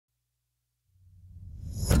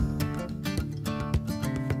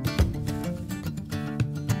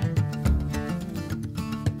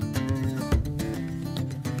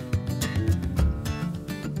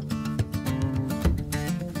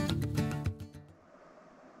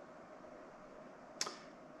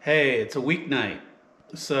Hey, it's a weeknight.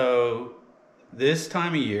 So this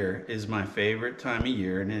time of year is my favorite time of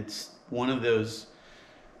year, and it's one of those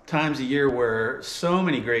times of year where so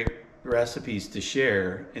many great recipes to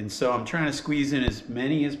share, and so I'm trying to squeeze in as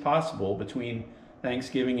many as possible between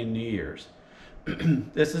Thanksgiving and New Year's.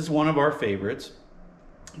 This is one of our favorites.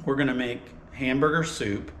 We're gonna make hamburger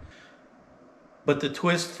soup, but the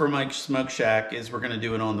twist for my smoke shack is we're gonna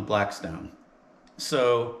do it on the Blackstone.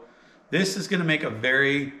 So this is gonna make a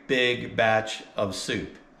very big batch of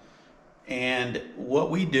soup. And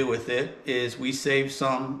what we do with it is we save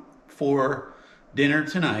some for dinner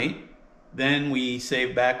tonight, then we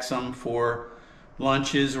save back some for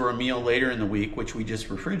lunches or a meal later in the week, which we just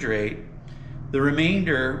refrigerate. The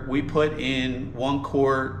remainder we put in 1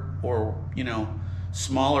 quart or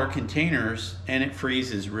smaller containers, and it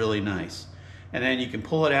freezes really nice. And then you can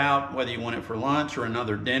pull it out whether you want it for lunch or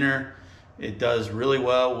another dinner. It does really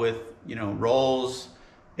well with rolls.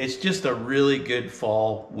 It's just a really good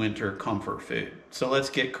fall winter comfort food. So let's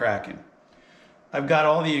get cracking. I've got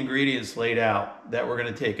all the ingredients laid out that we're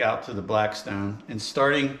going to take out to the Blackstone, and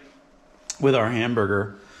starting with our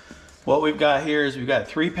hamburger. What we've got here is we've got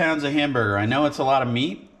 3 pounds of hamburger. I know it's a lot of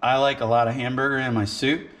meat. I like a lot of hamburger in my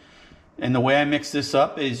soup. And the way I mix this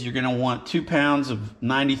up is you're going to want 2 pounds of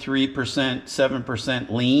 93%, 7%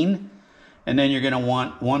 lean. And then you're going to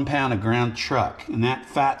want 1 pound of ground chuck. And that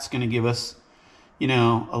fat's going to give us,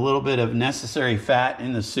 a little bit of necessary fat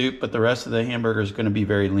in the soup, but the rest of the hamburger is going to be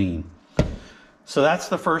very lean. So that's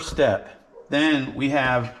the first step. Then we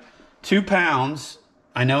have 2 pounds,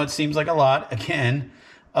 I know it seems like a lot, again,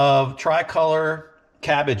 of tricolor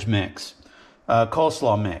cabbage mix,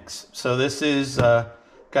 coleslaw mix. So this is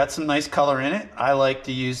got some nice color in it. I like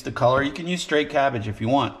to use the color. You can use straight cabbage if you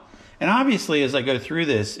want. And obviously, as I go through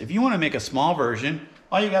this, if you want to make a small version,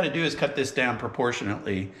 all you got to do is cut this down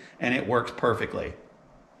proportionately, and it works perfectly.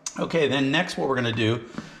 Okay, then next what we're going to do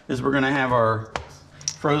is we're going to have our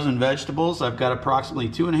frozen vegetables. I've got approximately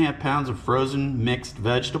 2.5 pounds of frozen mixed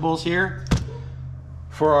vegetables here.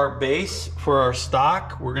 For our base, for our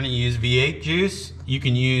stock, we're going to use V8 juice. You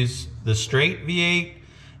can use the straight V8,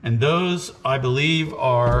 and those, I believe,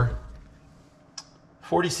 are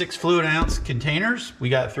 46 fluid ounce containers. We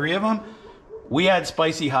got 3 of them. We add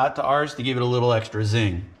spicy hot to ours to give it a little extra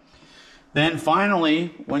zing. Then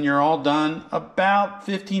finally, when you're all done, about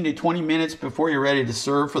 15 to 20 minutes before you're ready to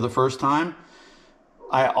serve for the first time,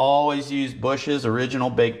 I always use Bush's original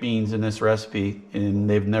baked beans in this recipe, and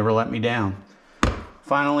they've never let me down.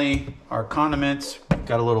 Finally, our condiments,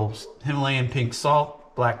 got a little Himalayan pink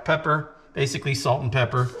salt, black pepper, basically salt and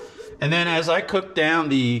pepper. And then as I cook down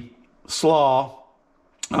the slaw,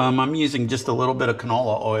 I'm using just a little bit of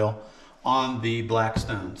canola oil on the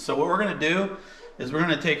Blackstone. So what we're gonna do is we're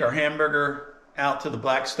gonna take our hamburger out to the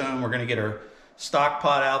Blackstone. We're gonna get our stock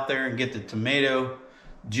pot out there and get the tomato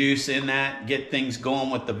juice in that, get things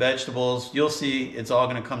going with the vegetables. You'll see it's all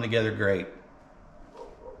gonna come together great.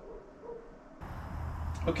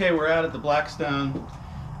 Okay, we're out at the Blackstone.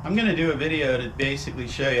 I'm gonna do a video to basically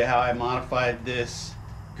show you how I modified this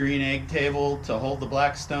green egg table to hold the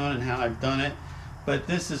Blackstone and how I've done it. But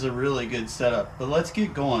this is a really good setup. But let's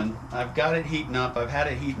get going. I've got it heating up. I've had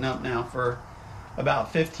it heating up now for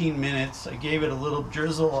about 15 minutes. I gave it a little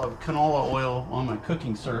drizzle of canola oil on my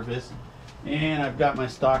cooking surface. And I've got my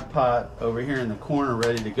stock pot over here in the corner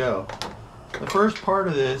ready to go. The first part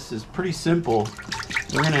of this is pretty simple.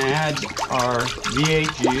 We're gonna add our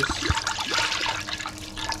V8 juice.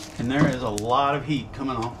 And there is a lot of heat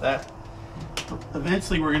coming off that.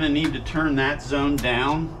 Eventually we're gonna need to turn that zone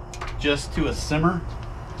down just to a simmer.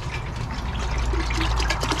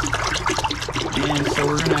 And so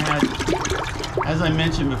we're gonna add, as I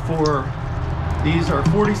mentioned before, these are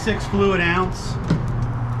 46 fluid ounce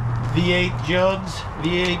V8 jugs,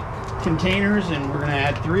 V8 containers, and we're gonna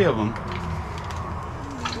add 3 of them.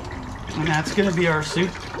 And that's gonna be our soup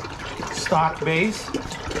stock base.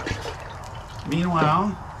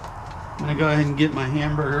 Meanwhile, I'm gonna go ahead and get my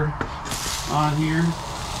hamburger on here.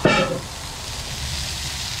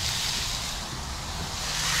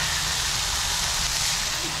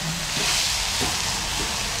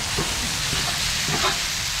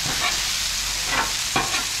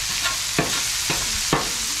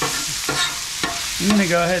 I'm gonna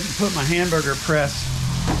go ahead and put my hamburger press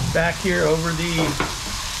back here over the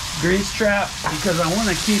grease trap because I want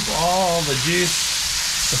to keep all the juice,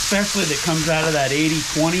 especially that comes out of that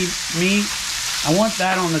 80-20 meat. I want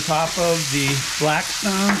that on the top of the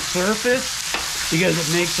Blackstone surface because it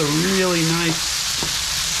makes a really nice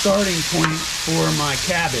starting point for my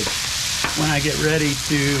cabbage when I get ready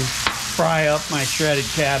to fry up my shredded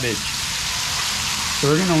cabbage. So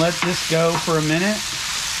we're gonna let this go for a minute.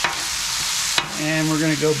 And we're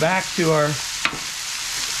going to go back to our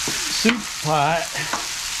soup pot.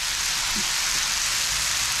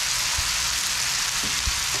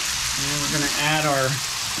 And we're going to add our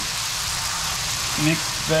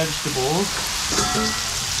mixed vegetables.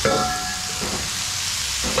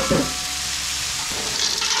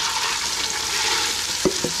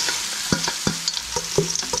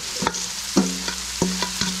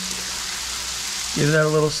 Give that a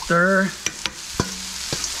little stir.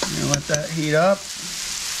 And let that heat up.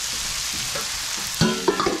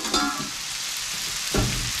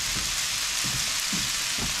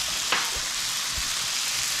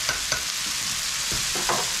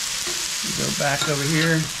 Go back over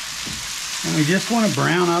here. And we just want to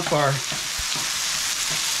brown up our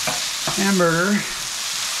hamburger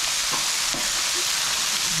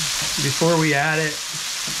before we add it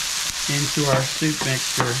into our soup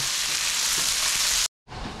mixture.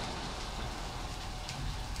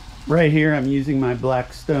 Right here I'm using my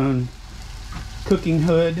Blackstone cooking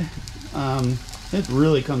hood. It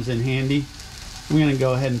really comes in handy. I'm going to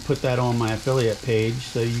go ahead and put that on my affiliate page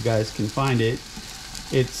so you guys can find it.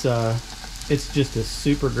 It's just a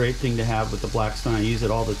super great thing to have with the Blackstone. I use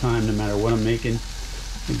it all the time no matter what I'm making.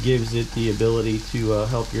 It gives it the ability to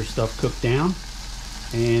help your stuff cook down.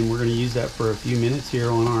 And we're going to use that for a few minutes here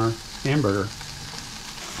on our hamburger.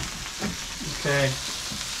 Okay.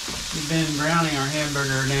 We've been browning our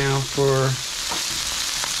hamburger now for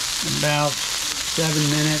about 7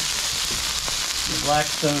 minutes. The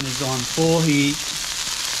Blackstone is on full heat.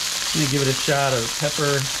 I'm going to give it a shot of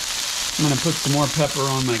pepper. I'm going to put some more pepper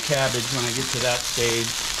on my cabbage when I get to that stage.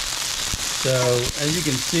 So, as you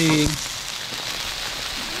can see,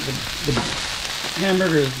 the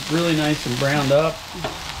hamburger is really nice and browned up.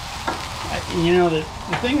 You know, the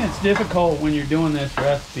thing that's difficult when you're doing this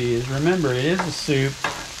recipe is, remember, it is a soup.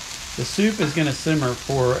 The soup is going to simmer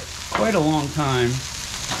for quite a long time.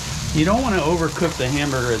 You don't want to overcook the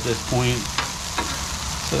hamburger at this point.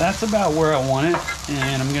 So that's about where I want it.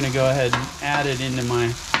 And I'm going to go ahead and add it into my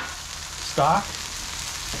stock.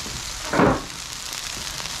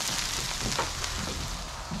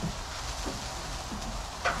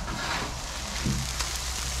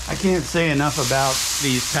 I can't say enough about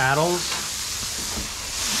these paddles.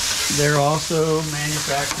 They're also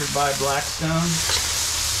manufactured by Blackstone.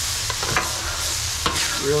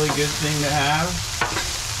 Really good thing to have.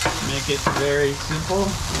 Make it very simple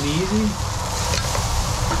and easy.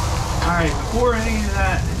 Alright, before any of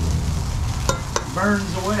that burns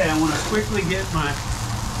away, I want to quickly get my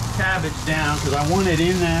cabbage down because I want it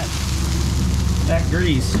in that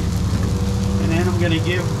grease. And then I'm going to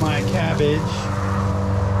give my cabbage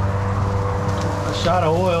a shot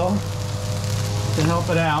of oil to help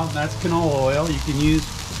it out. That's canola oil. You can use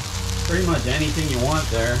pretty much anything you want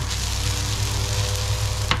there.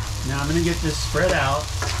 Now I'm going to get this spread out,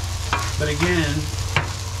 but again,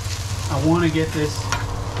 I want to get this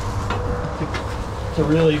to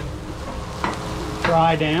really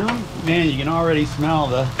fry down. Man, you can already smell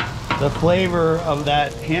the flavor of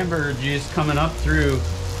that hamburger juice coming up through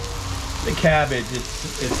the cabbage.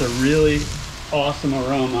 It's a really awesome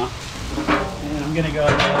aroma. And I'm going to go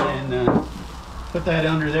ahead and put that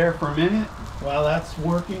under there for a minute. While that's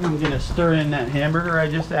working, I'm going to stir in that hamburger I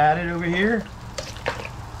just added over here.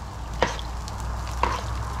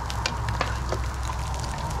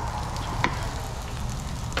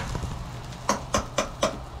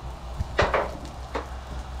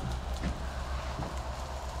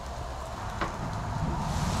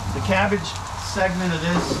 Cabbage segment of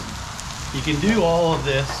this, you can do all of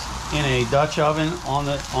this in a Dutch oven on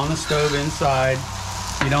the stove inside.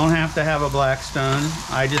 You don't have to have a Blackstone.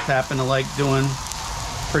 I just happen to like doing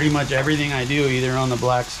pretty much everything I do either on the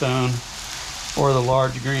Blackstone or the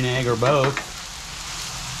large green egg or both.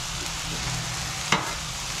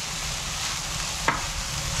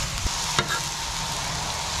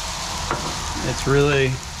 It's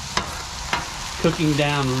really cooking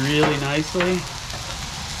down really nicely.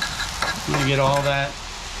 I'm gonna get all that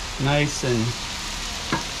nice and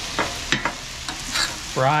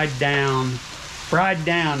fried down. Fried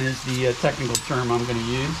down is the technical term I'm gonna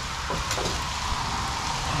use.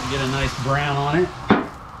 Get a nice brown on it.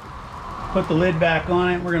 Put the lid back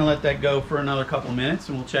on it. We're gonna let that go for another couple minutes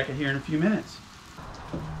and we'll check it here in a few minutes.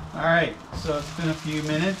 All right, so it's been a few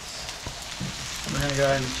minutes. We're gonna go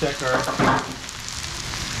ahead and check our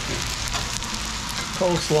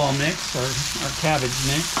coleslaw mix, our cabbage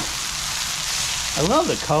mix. I love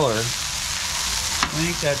the color. I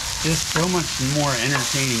think that's just so much more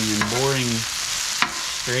entertaining than boring,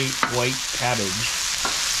 straight white cabbage.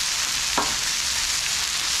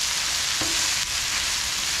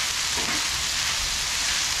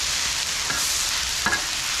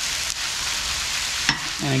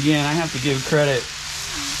 And again, I have to give credit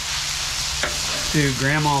to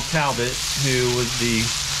Grandma Talbot, who was the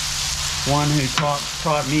one who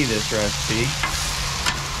taught me this recipe.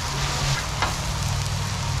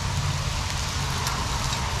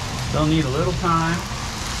 They'll need a little time.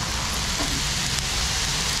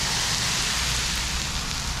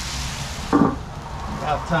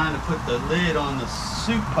 About time to put the lid on the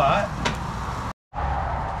soup pot.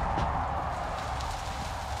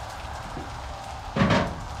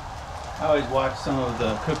 I always watch some of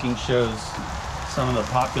the cooking shows, some of the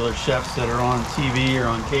popular chefs that are on TV or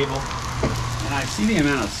on cable, and I see the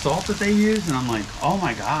amount of salt that they use, and I'm like, oh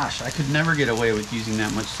my gosh, I could never get away with using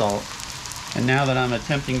that much salt. And now that I'm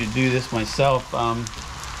attempting to do this myself, I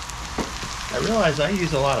realize I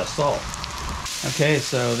use a lot of salt. Okay,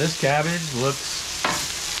 so this cabbage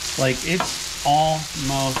looks like it's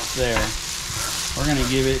almost there. We're gonna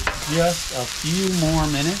give it just a few more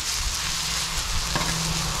minutes.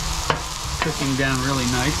 Cooking down really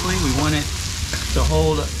nicely. We want it to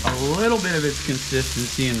hold a little bit of its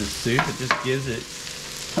consistency in the soup. It just gives it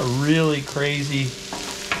a really crazy,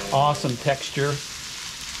 awesome texture.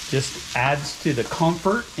 Just adds to the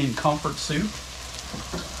comfort in comfort soup.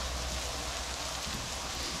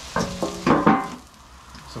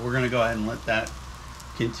 So we're gonna go ahead and let that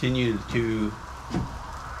continue to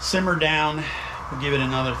simmer down. We'll give it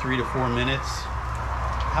another 3 to 4 minutes.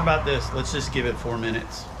 How about this? Let's just give it 4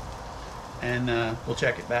 minutes. And we'll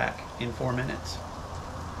check it back in 4 minutes.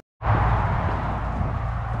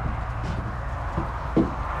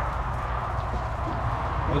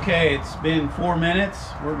 Okay, it's been 4 minutes.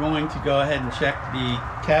 We're going to go ahead and check the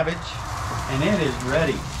cabbage, and it is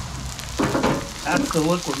ready. That's the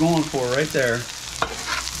look we're going for right there.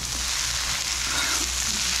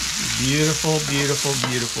 Beautiful, beautiful,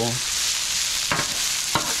 beautiful.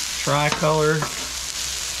 Tricolor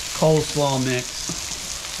coleslaw mix.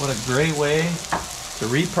 What a great way to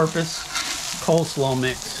repurpose coleslaw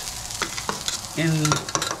mix. In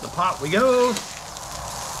the pot we go.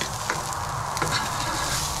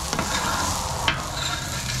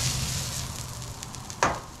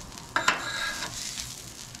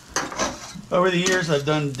 Over the years, I've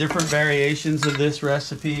done different variations of this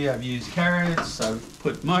recipe. I've used carrots, I've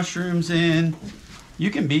put mushrooms in. You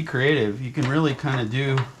can be creative. You can really kind of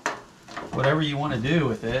do whatever you want to do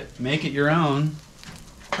with it. Make it your own.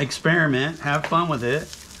 Experiment, have fun with it.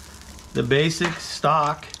 The basic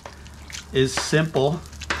stock is simple.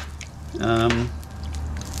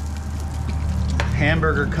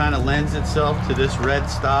 Hamburger kind of lends itself to this red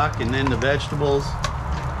stock, and then the vegetables.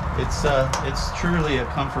 It's truly a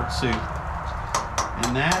comfort soup.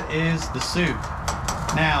 And that is the soup.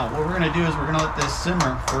 Now, what we're gonna do is we're gonna let this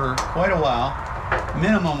simmer for quite a while,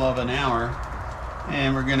 minimum of an hour.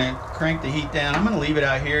 And we're gonna crank the heat down. I'm gonna leave it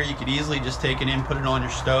out here. You could easily just take it in, put it on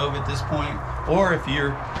your stove at this point. Or if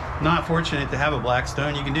you're not fortunate to have a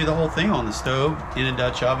Blackstone, you can do the whole thing on the stove in a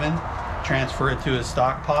Dutch oven, transfer it to a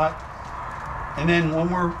stock pot. And then when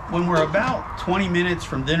we're about 20 minutes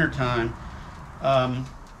from dinner time,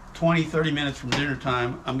 20-30 minutes from dinner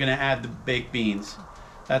time, I'm gonna add the baked beans.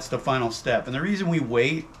 That's the final step. And the reason we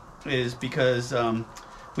wait is because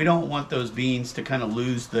we don't want those beans to kind of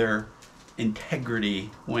lose their integrity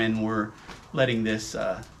when we're letting this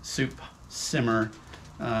soup simmer.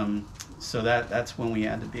 So that's when we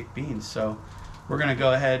add the baked beans. So we're gonna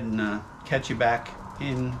go ahead and catch you back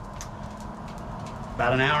in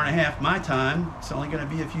about an hour and a half my time. It's only gonna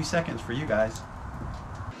be a few seconds for you guys.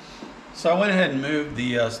 So I went ahead and moved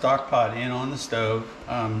the stock pot in on the stove.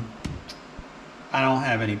 I don't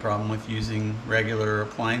have any problem with using regular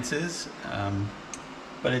appliances,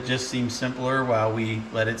 but it just seems simpler while we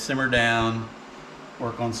let it simmer down,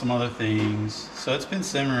 work on some other things. So it's been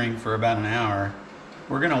simmering for about an hour.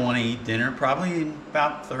 We're gonna wanna eat dinner probably in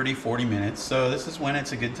about 30-40 minutes. So this is when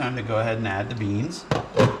it's a good time to go ahead and add the beans.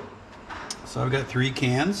 So I've got 3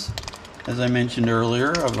 cans, as I mentioned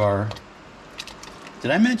earlier, of our,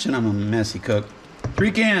 did I mention I'm a messy cook?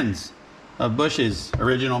 3 cans of Bush's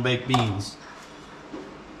original baked beans.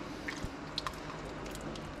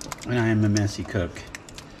 And I am a messy cook.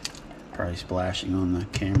 Probably splashing on the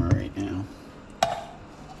camera right now.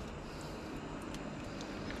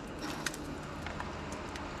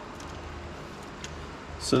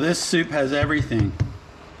 So this soup has everything,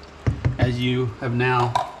 as you have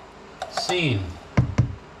now seen.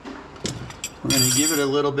 We're going to give it a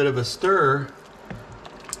little bit of a stir,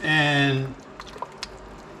 and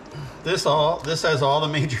this has all the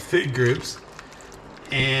major food groups,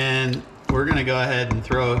 and we're going to go ahead and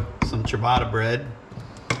throw some ciabatta bread,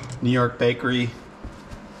 New York Bakery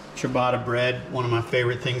ciabatta bread, one of my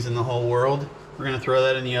favorite things in the whole world. We're going to throw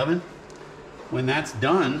that in the oven. when that's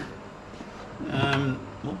done,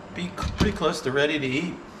 we'll be pretty close to ready to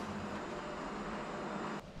eat.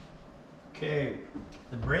 Okay,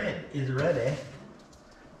 the bread is ready.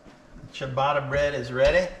 Ciabatta bread is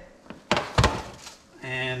ready.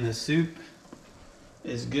 And the soup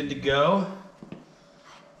is good to go.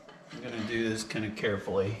 I'm gonna do this kind of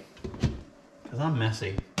carefully because I'm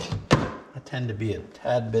messy. I tend to be a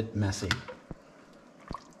tad bit messy.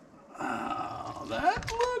 Oh,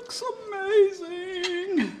 that looks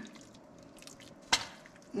amazing.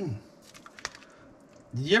 Did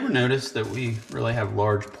you ever notice that we really have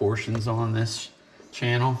large portions on this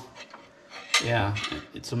channel? Yeah,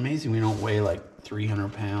 it's amazing we don't weigh like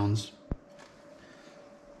 300 pounds.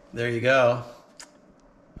 There you go.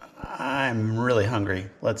 I'm really hungry.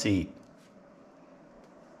 Let's eat.